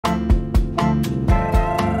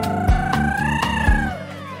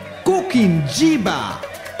Cooking Giba.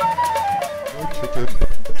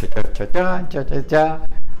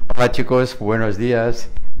 Hola chicos, buenos días.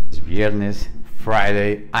 Es viernes,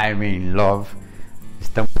 Friday, I'm in love.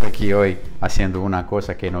 Estamos aquí hoy haciendo una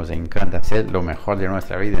cosa que nos encanta hacer, lo mejor de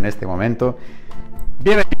nuestra vida en este momento.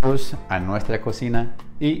 Bienvenidos a nuestra cocina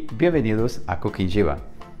y bienvenidos a Cooking Giba.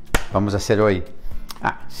 Vamos a hacer hoy,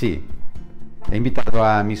 sí, he invitado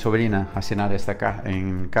a mi sobrina a cenar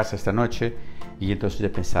en casa esta noche y entonces he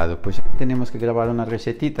pensado, pues tenemos que grabar una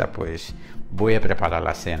recetita, pues voy a preparar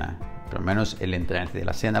la cena. Por lo menos el entrante de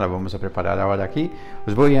la cena la vamos a preparar ahora aquí.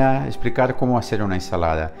 Os voy a explicar cómo hacer una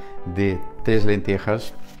ensalada de 3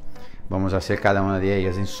 lentejas. Vamos a hacer cada una de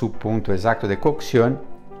ellas en su punto exacto de cocción,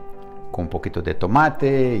 con un poquito de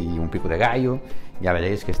tomate y un pico de gallo. Ya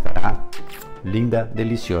veréis que estará linda,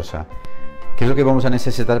 deliciosa. ¿Qué es lo que vamos a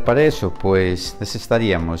necesitar para eso? Pues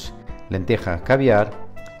necesitaríamos lenteja caviar,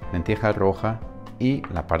 lenteja roja y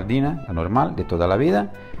la pardina, la normal de toda la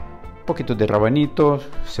vida. Un poquito de rabanitos,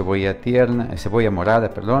 cebolla tierna, cebolla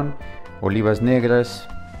morada, perdón, olivas negras,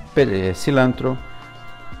 cilantro,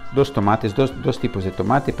 2 tomates, dos tipos de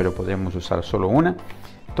tomate, pero podemos usar solo una,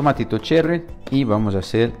 tomatito cherry, y vamos a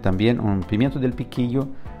hacer también un pimiento del piquillo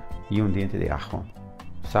y un diente de ajo,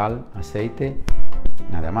 sal, aceite,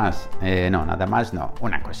 nada más, no,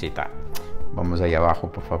 una cosita. Vamos ahí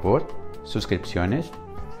abajo, por favor, suscripciones,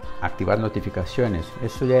 activar notificaciones,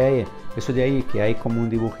 eso de ahí que hay como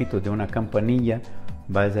un dibujito de una campanilla,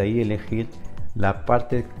 vas ahí a elegir la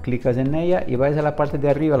parte, clicas en ella y vas a la parte de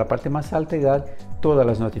arriba, la parte más alta, y dar todas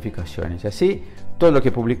las notificaciones. Así todo lo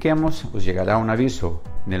que publiquemos os llegará un aviso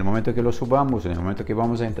en el momento que lo subamos, en el momento que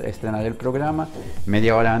vamos a estrenar el programa.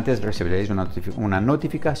 Media hora antes recibiréis una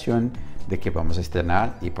notificación de que vamos a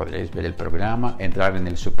estrenar y podréis ver el programa, entrar en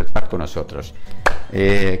el super chat con nosotros.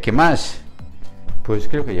 ¿Qué más? Pues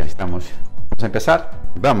creo que ya estamos. Vamos a empezar.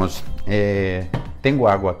 Vamos. Tengo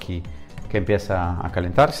agua aquí que empieza a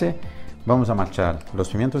calentarse. Vamos a marchar los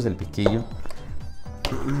pimientos del piquillo,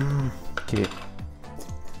 que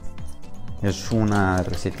es una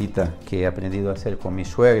recetita que he aprendido a hacer con mi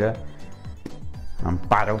suegra,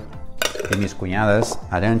 Amparo, y mis cuñadas,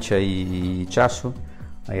 Arancha y Chazo,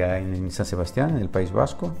 allá en San Sebastián, en el País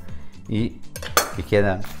Vasco, y que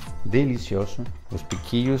queda delicioso. Los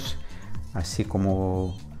piquillos así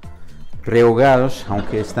como rehogados,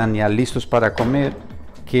 aunque están ya listos para comer,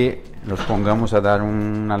 que los pongamos a dar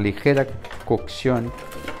una ligera cocción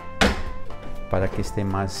para que estén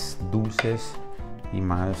más dulces y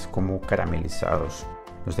más como caramelizados.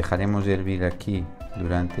 Los dejaremos hervir aquí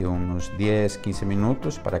durante unos 10-15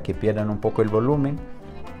 minutos para que pierdan un poco el volumen,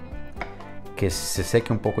 que se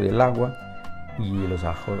seque un poco del agua y el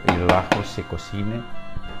ajo se cocine,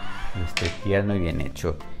 esté tierno y bien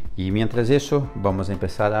hecho. Y mientras eso, vamos a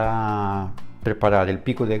empezar a preparar el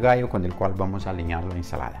pico de gallo con el cual vamos a alinear la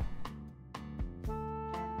ensalada.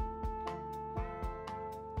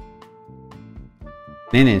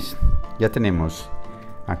 Nenes, ya tenemos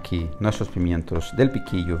aquí nuestros pimientos del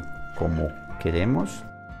piquillo como queremos,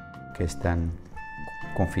 que están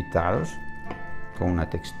confitados con una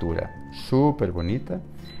textura súper bonita.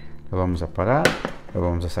 Lo vamos a parar, lo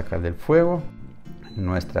vamos a sacar del fuego.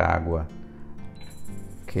 Nuestra agua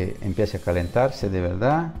que empiece a calentarse de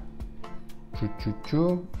verdad,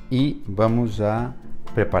 y vamos a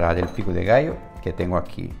preparar el pico de gallo que tengo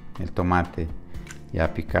aquí, el tomate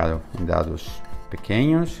ya picado en dados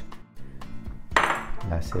pequeños,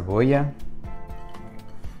 la cebolla,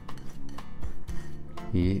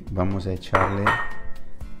 y vamos a echarle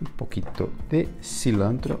un poquito de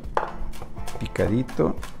cilantro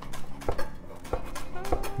picadito,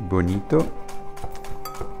 bonito,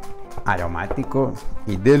 aromático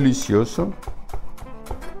y delicioso.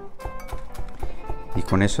 Y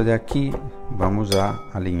con eso de aquí vamos a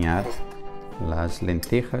alinear las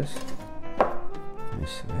lentejas.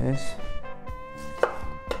 Eso es.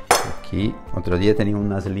 Aquí otro día tenía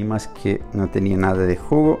unas limas que no tenía nada de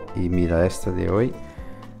jugo, y mira, esta de hoy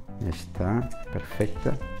está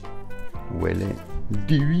perfecta, huele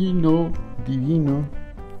divino, divino,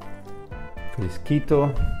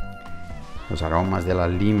 fresquito. Los aromas de la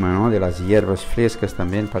lima, ¿no?, de las hierbas frescas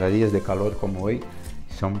también para días de calor como hoy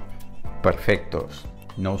son perfectos,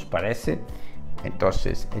 ¿no os parece?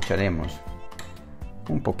 Entonces echaremos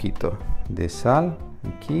un poquito de sal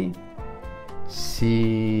aquí.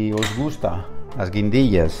 Si os gusta las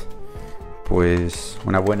guindillas, pues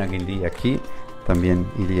una buena guindilla aquí también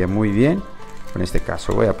iría muy bien. En este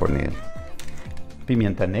caso voy a poner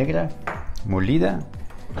pimienta negra molida,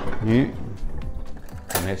 y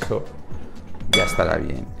con eso ya estará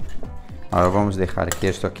bien. Ahora vamos a dejar que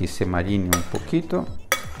esto aquí se marine un poquito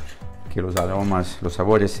que los aromas, los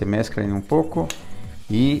sabores se mezclen un poco,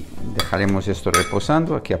 y dejaremos esto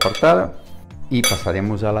reposando aquí apartado, y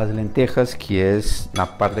pasaremos a las lentejas, que es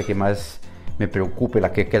la parte que más me preocupa,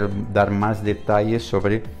 la que quiero dar más detalles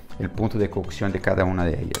sobre el punto de cocción de cada una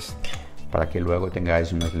de ellas, para que luego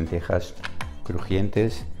tengáis unas lentejas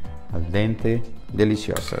crujientes, al dente,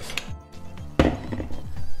 deliciosas.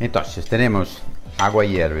 Entonces tenemos agua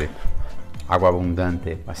hierve, agua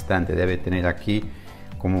abundante, bastante, debe tener aquí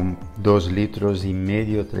como 2,5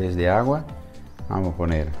 litros, 3 de agua. Vamos a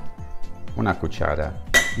poner una cuchara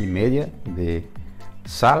y media de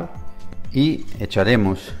sal y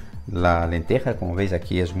echaremos la lenteja. Como veis,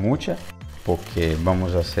 aquí es mucha, porque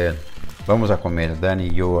vamos a comer Dani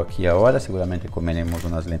y yo aquí ahora, seguramente comeremos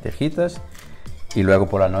unas lentejitas, y luego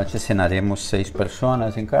por la noche cenaremos 6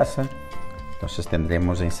 personas en casa, entonces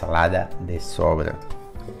tendremos ensalada de sobra,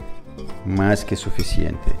 más que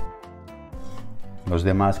suficiente. Los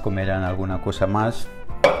demás comerán alguna cosa más,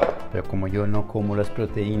 pero como yo no como las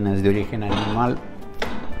proteínas de origen animal,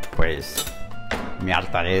 pues me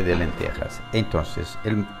hartaré de lentejas. Entonces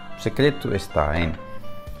el secreto está en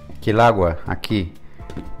que el agua aquí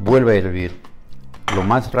vuelva a hervir lo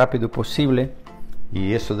más rápido posible,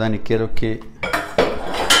 y eso, Dani, quiero que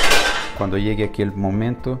cuando llegue aquí el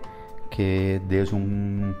momento que des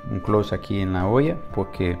un close aquí en la olla,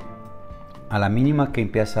 porque a la mínima que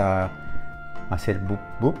empieza a hacer bup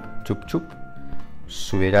bup, chup chup,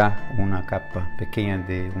 subirá una capa pequeña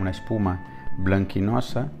de una espuma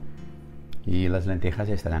blanquinosa y las lentejas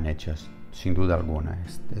ya estarán hechas, sin duda alguna.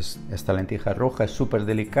 Esta lenteja roja es súper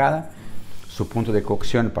delicada, su punto de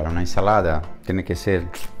cocción para una ensalada tiene que ser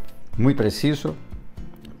muy preciso,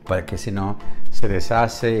 para que si no se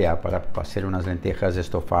deshace. Ya para hacer unas lentejas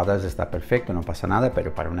estofadas está perfecto, no pasa nada,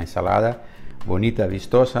 pero para una ensalada bonita,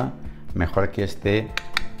 vistosa, mejor que esté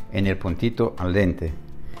en el puntito al dente.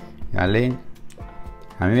 ¿Vale?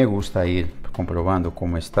 A mí me gusta ir comprobando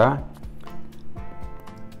cómo está,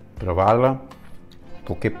 probarla,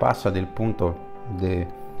 porque pasa del punto de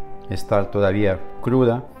estar todavía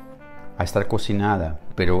cruda a estar cocinada,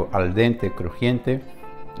 pero al dente, crujiente,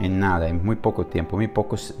 en nada, en muy poco tiempo,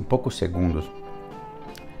 pocos segundos.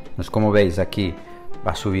 Entonces, como veis, aquí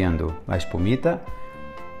va subiendo la espumita,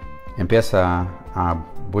 empieza a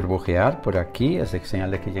burbujear por aquí, es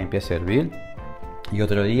señal de que ya empieza a hervir. Y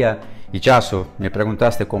otro día, Hichazo, me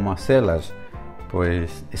preguntaste cómo hacerlas,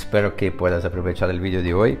 pues espero que puedas aprovechar el vídeo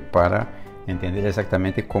de hoy para entender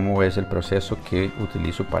exactamente cómo es el proceso que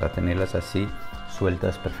utilizo para tenerlas así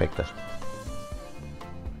sueltas, perfectas.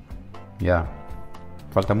 Ya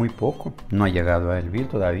falta muy poco, no ha llegado a hervir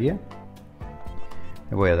todavía.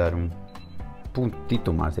 Le voy a dar un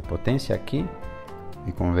puntito más de potencia aquí,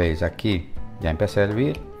 y como veis, aquí ya empieza a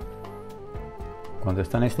hervir. Cuando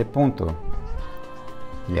está en este punto,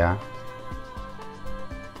 ya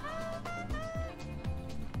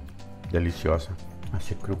deliciosa,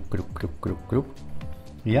 hace crup crup crup crup crup.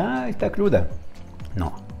 Ya está cruda.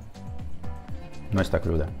 No está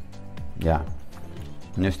cruda. Ya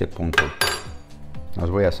en este punto las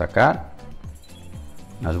voy a sacar,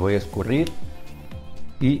 las voy a escurrir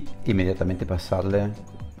y inmediatamente pasarle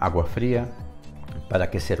agua fría para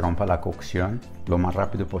que se rompa la cocción lo más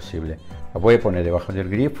rápido posible. La voy a poner debajo del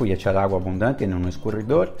grifo y echar agua abundante en un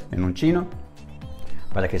escurridor, en un chino,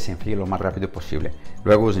 para que se enfríe lo más rápido posible.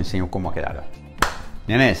 Luego os enseño cómo quedará.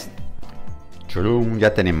 Nenes, chulum,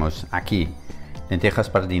 ya tenemos aquí lentejas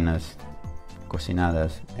pardinas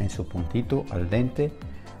cocinadas en su puntito al dente,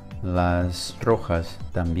 las rojas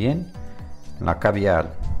también, la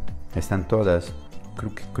caviar, están todas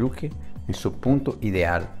cruque cruque en su punto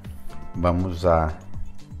ideal. Vamos a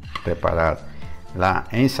preparar la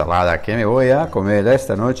ensalada que me voy a comer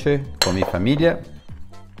esta noche con mi familia,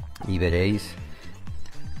 y veréis,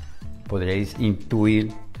 podréis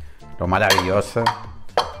intuir lo maravillosa,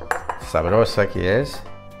 sabrosa que es.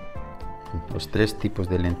 Los 3 tipos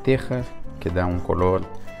de lentejas que dan un color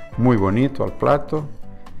muy bonito al plato,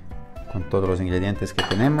 con todos los ingredientes que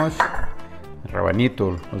tenemos. El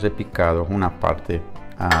rabanito los he picado una parte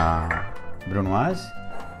a brunoise.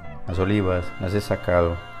 Las olivas las he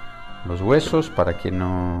sacado los huesos para que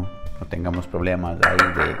no tengamos problemas ahí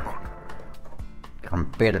de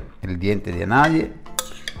romper el diente de nadie.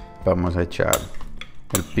 Vamos a echar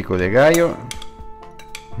el pico de gallo.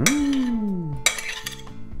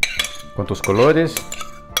 ¿Cuántos colores?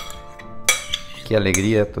 Qué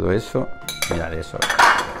alegría todo eso. Mirad eso.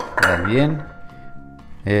 Mirad bien.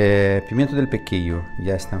 Pimiento del piquillo.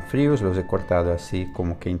 Ya están fríos. Los he cortado así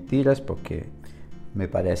como que en tiras porque me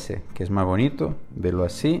parece que es más bonito verlo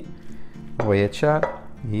así. Lo voy a echar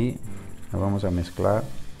y lo vamos a mezclar.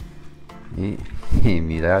 Y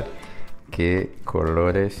mirad qué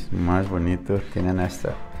colores más bonitos tienen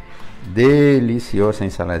esta deliciosa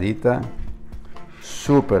ensaladita,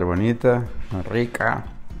 súper bonita, rica,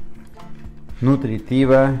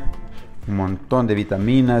 nutritiva, un montón de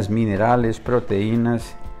vitaminas, minerales,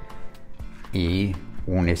 proteínas y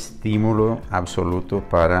un estímulo absoluto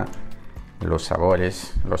para los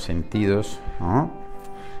sabores, los sentidos, ¿no?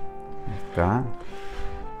 Está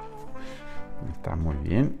muy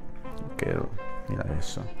bien. Mira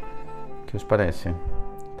eso. ¿Qué os parece?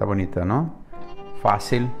 Está bonita, ¿no?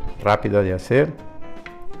 Fácil, rápida de hacer.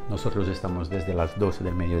 Nosotros estamos desde las 12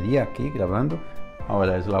 del mediodía aquí grabando.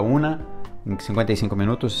 Ahora es la 1. En 55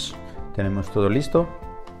 minutos tenemos todo listo.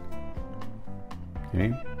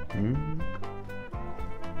 ¿Sí?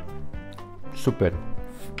 Súper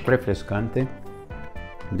refrescante,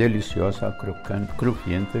 deliciosa,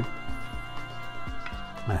 crujiente.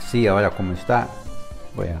 Así, ahora como está,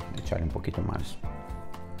 voy a echar un poquito más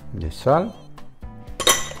de sal,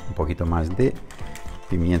 un poquito más de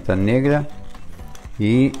pimienta negra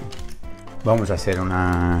y vamos a hacer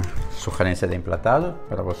una sugerencia de emplatado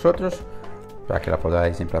para vosotros, para que la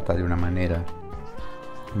podáis emplatar de una manera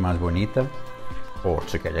más bonita, o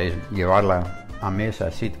si queréis llevarla a mesa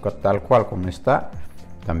así tal cual como está,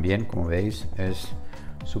 también, como veis, es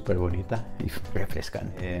súper bonita y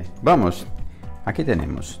refrescante. Vamos, aquí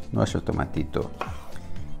tenemos nuestro tomatito,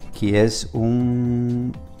 que es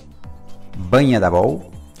un baña de bou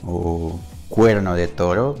o cuerno de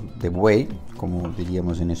toro, de buey, como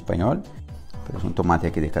diríamos en español, pero es un tomate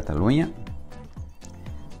aquí de Cataluña,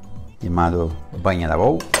 llamado baña de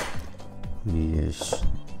bou, y es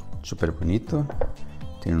súper bonito.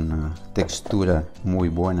 Tiene una textura muy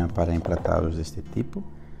buena para emplatados de este tipo.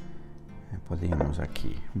 Podríamos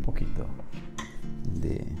aquí un poquito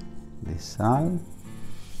de sal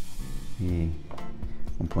y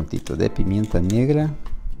un puntito de pimienta negra.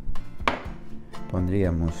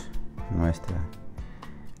 Pondríamos nuestras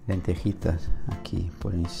lentejitas aquí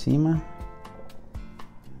por encima.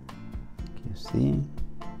 Aquí así.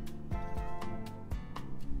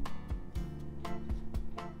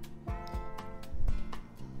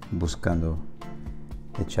 Buscando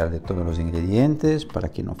echarle todos los ingredientes para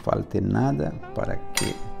que no falte nada, para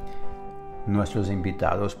que nuestros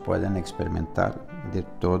invitados puedan experimentar de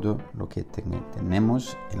todo lo que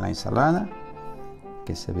tenemos en la ensalada,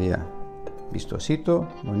 que se vea vistosito,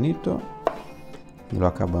 bonito, y lo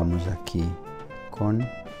acabamos aquí con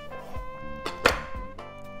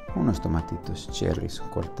unos tomatitos cherries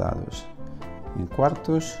cortados en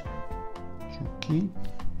cuartos aquí,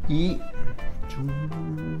 y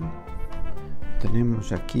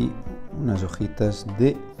tenemos aquí unas hojitas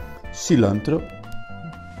de cilantro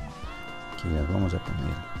que las vamos a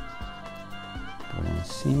poner por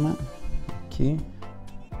encima aquí,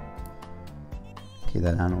 que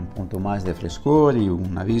darán un punto más de frescor y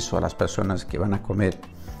un aviso a las personas que van a comer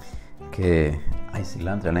que hay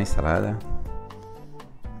cilantro en la ensalada,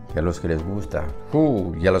 y a los que les gusta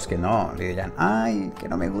y a los que no le dirán, ay, que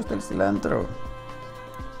no me gusta el cilantro.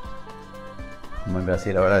 Como en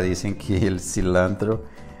Brasil ahora dicen que el cilantro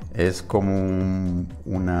es como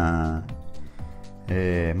una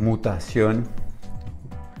mutación,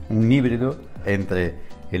 un híbrido entre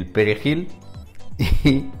el perejil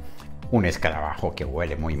y un escarabajo que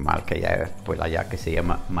huele muy mal, que ya pues allá, que se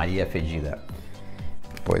llama María Fellida.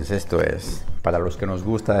 Pues esto es para los que nos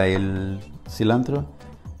gusta el cilantro.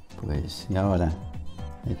 Pues y ahora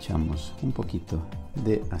echamos un poquito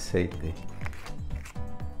de aceite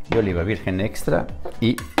de oliva virgen extra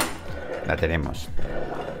y la tenemos.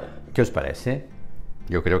 ¿Qué os parece?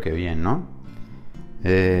 Yo creo que bien, ¿no?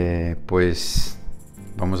 Pues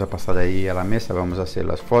vamos a pasar ahí a la mesa, vamos a hacer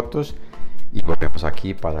las fotos y volvemos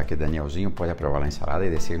aquí para que Danielzinho pueda probar la ensalada y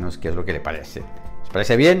decirnos qué es lo que le parece. ¿Os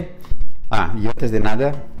parece bien? Y antes de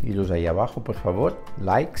nada, iros ahí abajo, por favor,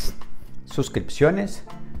 likes, suscripciones,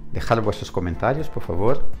 dejad vuestros comentarios, por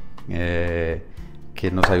favor. Que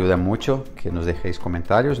nos ayuda mucho, que nos dejéis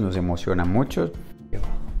comentarios, nos emociona mucho.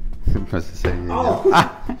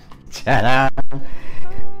 ¡Charán!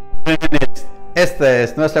 Esta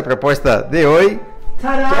es nuestra propuesta de hoy.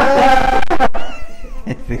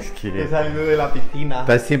 He salido de la piscina.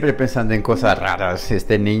 Está siempre pensando en cosas raras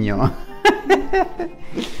este niño.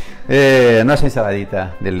 Nuestra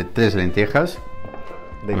ensaladita de 3 lentejas.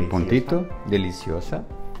 Un puntito, deliciosa,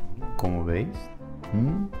 como veis.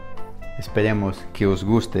 Esperemos que os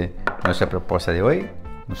guste nuestra propuesta de hoy.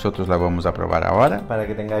 Nosotros la vamos a probar ahora. Para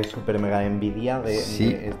que tengáis super mega envidia de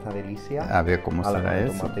esta delicia. A ver cómo será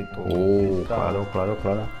eso. Claro.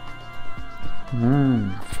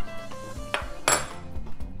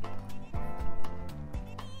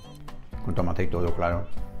 Con tomate y todo, claro.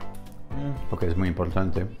 porque es muy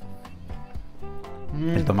importante.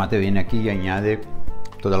 El tomate viene aquí y añade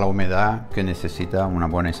toda la humedad que necesita una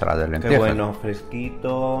buena ensalada de lentejas. Qué bueno,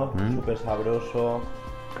 fresquito, súper sabroso,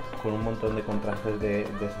 con un montón de contrastes de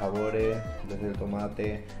sabores, desde el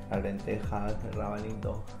tomate, las lentejas, el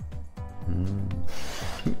rabanito.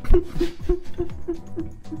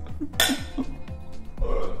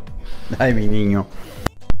 Ay, mi niño.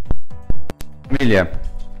 Familia,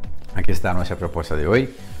 aquí está nuestra propuesta de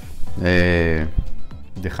hoy.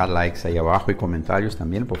 Dejar likes ahí abajo y comentarios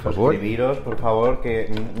también, por favor. Suscribiros, por favor,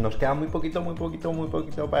 que nos queda muy poquito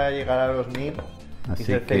para llegar a los 1000. Así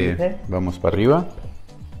que vamos para arriba.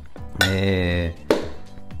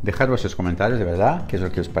 Dejad vuestros comentarios, de verdad, qué es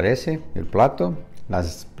lo que os parece el plato,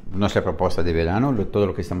 nuestra propuesta de verano, todo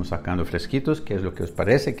lo que estamos sacando fresquitos, qué es lo que os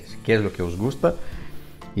parece, qué es lo que os gusta.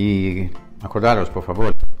 Y acordaros, por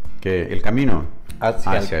favor, que el camino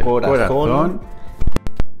hacia el corazón.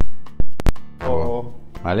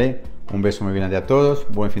 ¿Vale? Un beso muy grande a todos,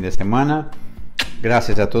 buen fin de semana.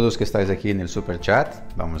 Gracias a todos que estáis aquí en el super chat.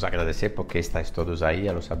 Vamos a agradecer porque estáis todos ahí,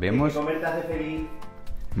 ya lo sabemos. Comer te hace feliz.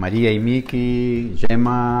 María y Miki,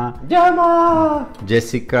 Gemma,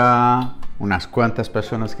 Jessica, unas cuantas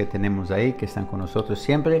personas que tenemos ahí que están con nosotros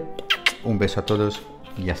siempre. Un beso a todos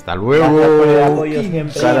y hasta luego. Gracias por el apoyo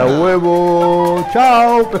siempre. Cada huevo.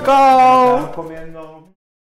 Chao, pescado. Estamos comiendo.